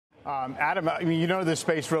Adam, I mean, you know this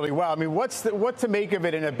space really well. I mean, what to make of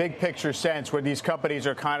it in a big picture sense where these companies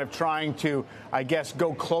are kind of trying to, I guess,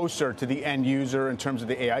 go closer to the end user in terms of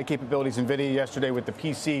the AI capabilities? NVIDIA yesterday with the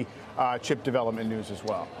PC chip development news as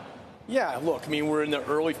well. Yeah, look, I mean, we're in the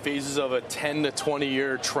early phases of a 10 to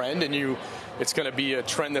 20-year trend, and it's going to be a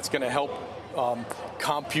trend that's going to help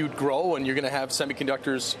compute grow, and you're going to have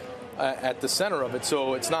semiconductors at the center of it.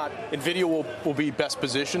 So it's not, NVIDIA will be best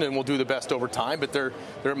positioned and will do the best over time, but there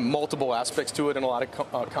are multiple aspects to it and a lot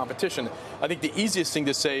of competition. I think the easiest thing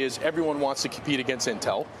to say is everyone wants to compete against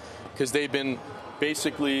Intel because they've been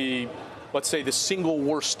basically, let's say, the single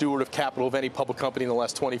worst steward of capital of any public company in the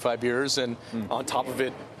last 25 years, and on top of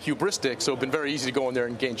it, hubristic. So it's been very easy to go in there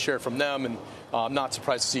and gain share from them, and I'm not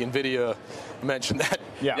surprised to see NVIDIA mention that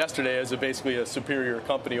yesterday as basically a superior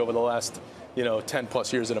company over the last 10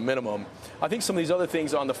 plus years at a minimum. I think some of these other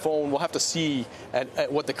things on the phone, we'll have to see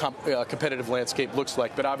at what the competitive landscape looks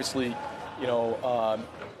like. But obviously,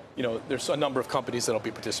 there's a number of companies that'll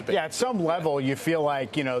be participating. Yeah, at some level, you feel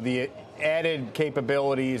like, the added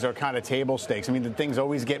capabilities are kind of table stakes. I mean, the things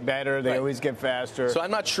always get better. They always get faster. So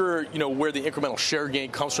I'm not sure, where the incremental share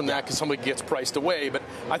gain comes from that because somebody gets priced away. But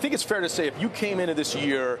I think it's fair to say if you came into this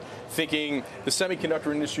year thinking the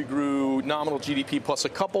semiconductor industry grew nominal GDP plus a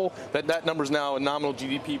couple, that number's now a nominal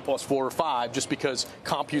GDP plus 4 or 5 just because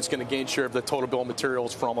compute's going to gain share of the total bill of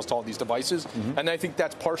materials for almost all these devices. And I think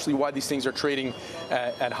that's partially why these things are trading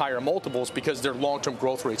at higher multiples because their long-term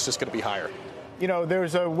growth rate's just going to be higher.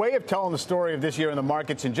 There's a way of telling the story of this year in the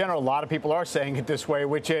markets in general. A lot of people are saying it this way,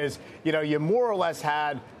 which is, you more or less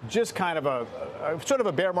had just kind of a sort of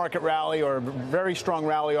a bear market rally or a very strong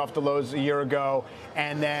rally off the lows a year ago.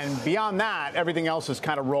 And then beyond that, everything else has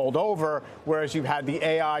kind of rolled over, whereas you've had the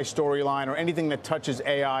AI storyline or anything that touches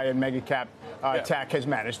AI and mega cap tech has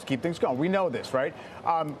managed to keep things going. We know this, right?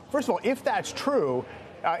 First of all, if that's true,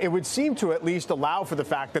 it would seem to at least allow for the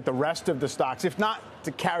fact that the rest of the stocks, if not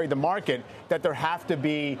to carry the market, that there have to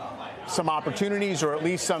be some opportunities or at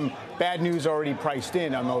least some bad news already priced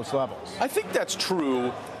in on those levels. I think that's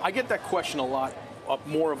true. I get that question a lot.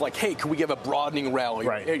 More of like, hey, can we give a broadening rally?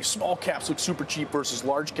 Right. Hey, small caps look super cheap versus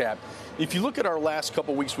large cap. If you look at our last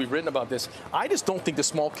couple of weeks, we've written about this. I just don't think the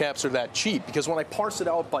small caps are that cheap because when I parse it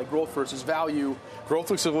out by growth versus value, growth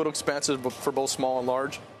looks a little expensive for both small and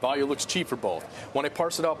large. Value looks cheap for both. When I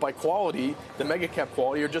parse it out by quality, the mega cap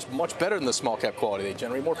quality are just much better than the small cap quality. They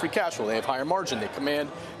generate more free cash flow. They have higher margin. They command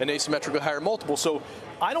an asymmetrically higher multiple. So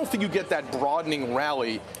I don't think you get that broadening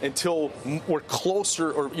rally until we're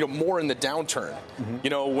closer or more in the downturn.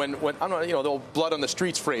 When I don't know, the old blood on the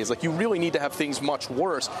streets phrase, like you really need to have things much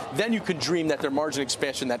worse. Then you could dream that their margin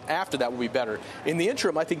expansion that after that will be better. In the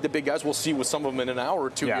interim, I think the big guys we'll see with some of them in an hour or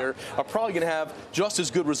two here are probably going to have just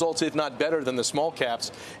as good results, if not better, than the small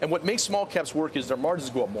caps. And what makes small caps work is their margins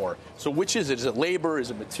go up more. So which is it? Is it labor?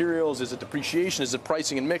 Is it materials? Is it depreciation? Is it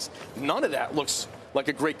pricing and mix? None of that looks like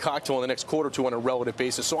a great cocktail in the next quarter or two on a relative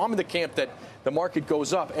basis. So I'm in the camp that the market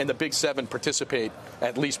goes up and the big seven participate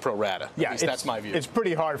at least pro rata. Yeah, at least that's my view. It's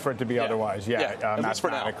pretty hard for it to be otherwise. At least for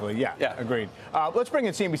now. Yeah, agreed. Let's bring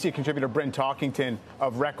in CNBC contributor Bryn Talkington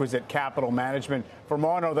of Requisite Capital Management for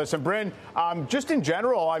more on this. And Bryn, just in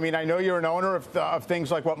general, I mean, I know you're an owner of things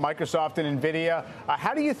like Microsoft and NVIDIA.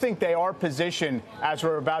 How do you think they are positioned as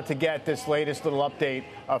we're about to get this latest little update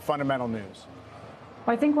of fundamental news?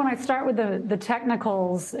 Well, I think when I start with the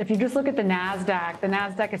technicals, if you just look at the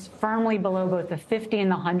NASDAQ is firmly below both the 50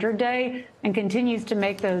 and the 100-day and continues to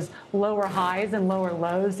make those lower highs and lower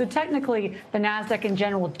lows. So technically, the NASDAQ in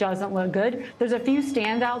general doesn't look good. There's a few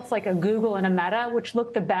standouts like a Google and a Meta, which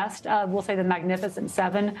look the best of, we'll say, the Magnificent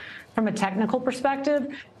Seven from a technical perspective.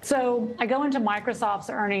 So I go into Microsoft's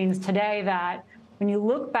earnings today that when you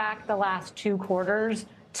look back the last 2 quarters,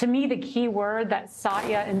 to me, the key word that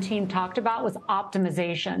Satya and team talked about was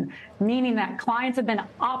optimization, meaning that clients have been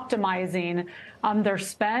optimizing their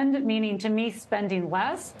spend, meaning to me spending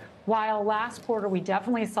less. While last quarter we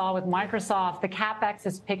definitely saw with Microsoft, the CapEx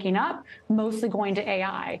is picking up, mostly going to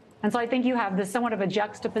AI. And so I think you have this somewhat of a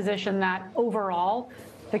juxtaposition that overall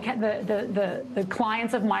the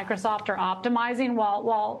clients of Microsoft are optimizing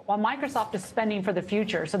while Microsoft is spending for the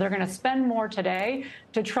future. So they're going to spend more today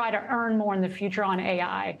to try to earn more in the future on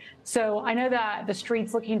AI. So I know that the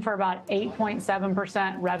street's looking for about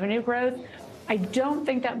 8.7% revenue growth. I don't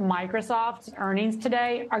think that Microsoft's earnings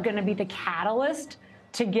today are going to be the catalyst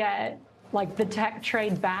to get the tech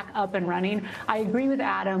trade back up and running. I agree with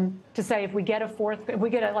Adam to say if we get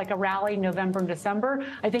a rally in November and December,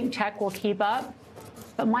 I think tech will keep up.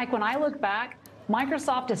 But Mike, when I look back,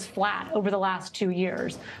 Microsoft is flat over the last 2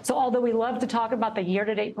 years. So although we love to talk about the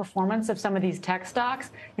year-to-date performance of some of these tech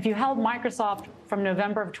stocks, if you held Microsoft from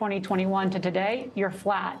November of 2021 to today, you're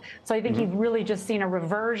flat. So I think you've really just seen a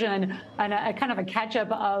reversion and a kind of a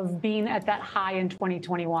catch-up of being at that high in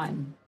 2021.